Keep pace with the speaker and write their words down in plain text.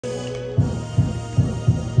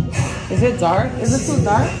Is it dark? Is it too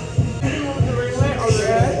dark?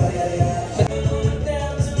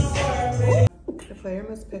 The player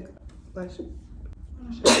must pick blush.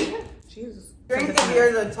 Jesus. Drink if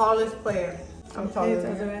you're the tallest player. I'm taller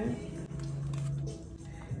than you.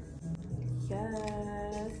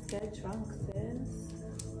 Yes, get drunk, sis.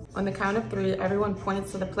 On the count of 3, everyone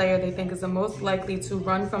points to the player they think is the most likely to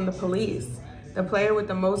run from the police. The player with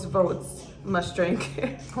the most votes must drink.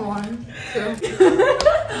 1, 2.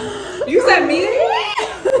 You said me?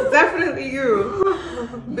 Definitely you.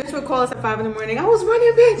 Bitch would call us at 5 in the morning. I was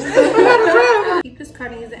running, bitch. I gotta drive. Keep this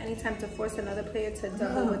card and use it anytime to force another player to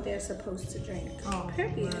double what they're supposed to drink.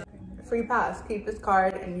 Period. Free pass. Keep this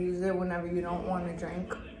card and use it whenever you don't want to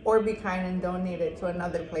drink. Or be kind and donate it to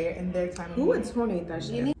another player in their time. Who would donate that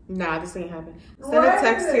shit? Nah, this ain't happen. Send a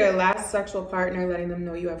text to your last sexual partner letting them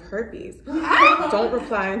know you have herpes. Don't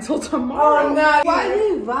reply until tomorrow. Oh, no. Why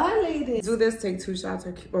they violated? Do this, take 2 shots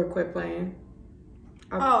or quit playing.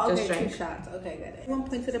 Okay, 2 shots. Okay, got it. 1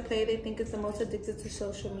 point to the player they think is the most addicted to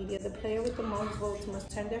social media. The player with the most votes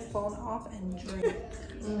must turn their phone off and drink.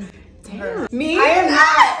 Damn. Me? I am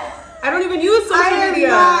not. I don't even use social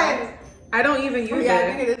media. I don't even use it.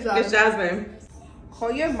 I think it is It's Jasmine.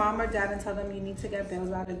 Call your mom or dad and tell them you need to get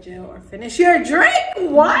bailed out of jail or finish your drink.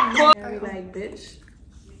 What? And be like, bitch,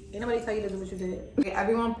 ain't nobody tell you to do what you did. Okay,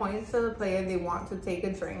 everyone points to the player they want to take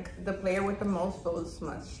a drink. The player with the most votes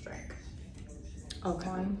must drink. Okay.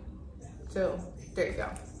 1, 2. There you go.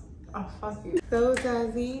 Oh, fuck you. So,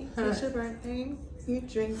 Jazzy, it's your birthday. You're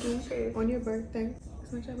drinking on your birthday.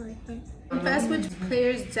 It's not your birthday. Confess which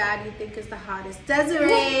player's dad you think is the hottest.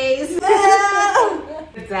 Desiree's.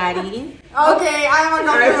 Daddy. Okay, I'm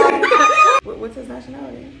uncomfortable. What's his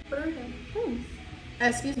nationality? Puerto Rican.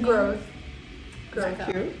 Excuse me. Gross.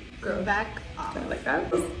 Cute. Gross. Back off. Kinda like that.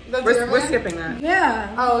 That's We're skipping that.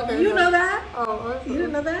 Yeah. Oh, okay. You know that? Oh, You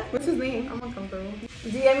didn't know that? What's his name? I'm uncomfortable.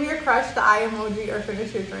 DM your crush the eye emoji or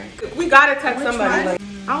finish your drink. We gotta text Which somebody. one? Like,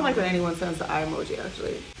 I don't like when anyone sends the eye emoji,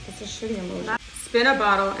 actually. It's a shitty emoji. Spin a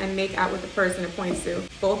bottle and make out with the person it points to.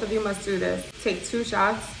 Both of you must do this. Take 2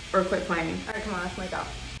 shots or quit playing. All right, come on, let's make out.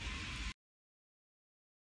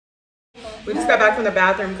 We just got back from the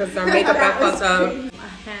bathroom because our makeup got fucked up. A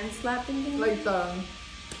hand slapping thing? Like the...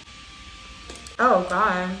 Oh,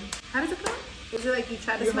 God. How does it go? Is it like you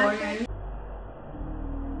try to Good smack morning. it?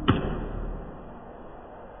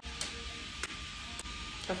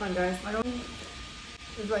 Have fun, guys. I don't...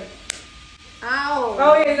 It's like... Ow.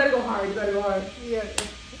 Oh, yeah, you gotta go hard. You gotta go hard. Yeah.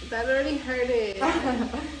 That already hurt it.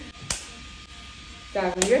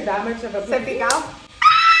 Jasmine, you're that much of a... Se pica out?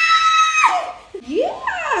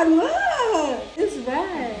 Yeah, look. It's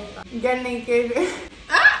red. Get naked.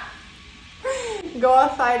 Go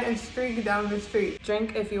outside and streak down the street.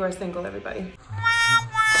 Drink if you are single, everybody.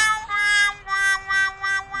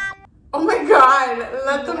 Oh my god.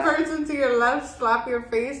 Let the person to your left slap your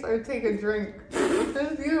face or take a drink.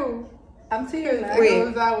 Just you. I'm to your left. Wait.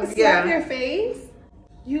 Goes that way. Slap your face?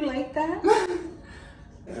 You like that?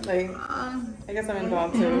 Like, I guess I'm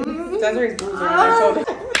involved too. Desiree's boobs are on my shoulder.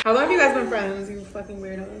 How long have you guys been friends, you fucking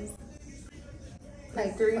weirdos?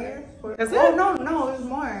 Like 3 years? 4. Is Oh, it? no, it was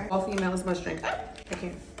more. All females must drink. I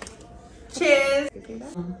can't. Cheers.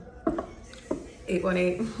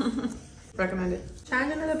 818. Recommended.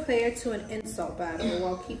 Challenge another player to an insult battle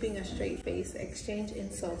while keeping a straight face. Exchange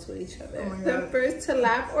insults with each other. Oh my The God. first to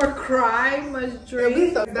laugh or cry must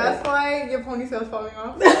drink. That's why your ponytail's falling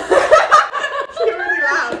off. You're really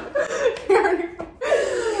loud.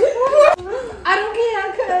 I don't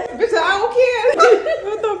care, Bitch, I don't care.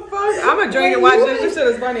 What the fuck? I'm gonna drink and watch this. This shit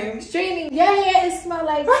is funny. Straightening your hair, it smell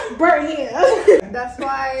like burnt hair. That's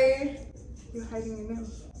why you're hiding your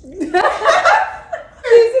nails.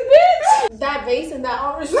 She's a bitch. That vase and that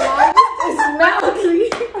orange wine is not ugly.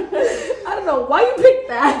 I don't know why you picked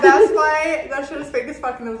that. That's why that shit is fake as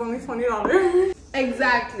fuck and it was only $20.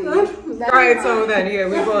 Exactly. Alright, so then, yeah,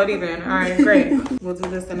 we both even. Alright, great. We'll do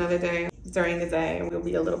this another day during the day and we'll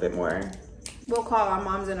be a little bit more. We'll call our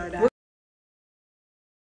moms and our dads.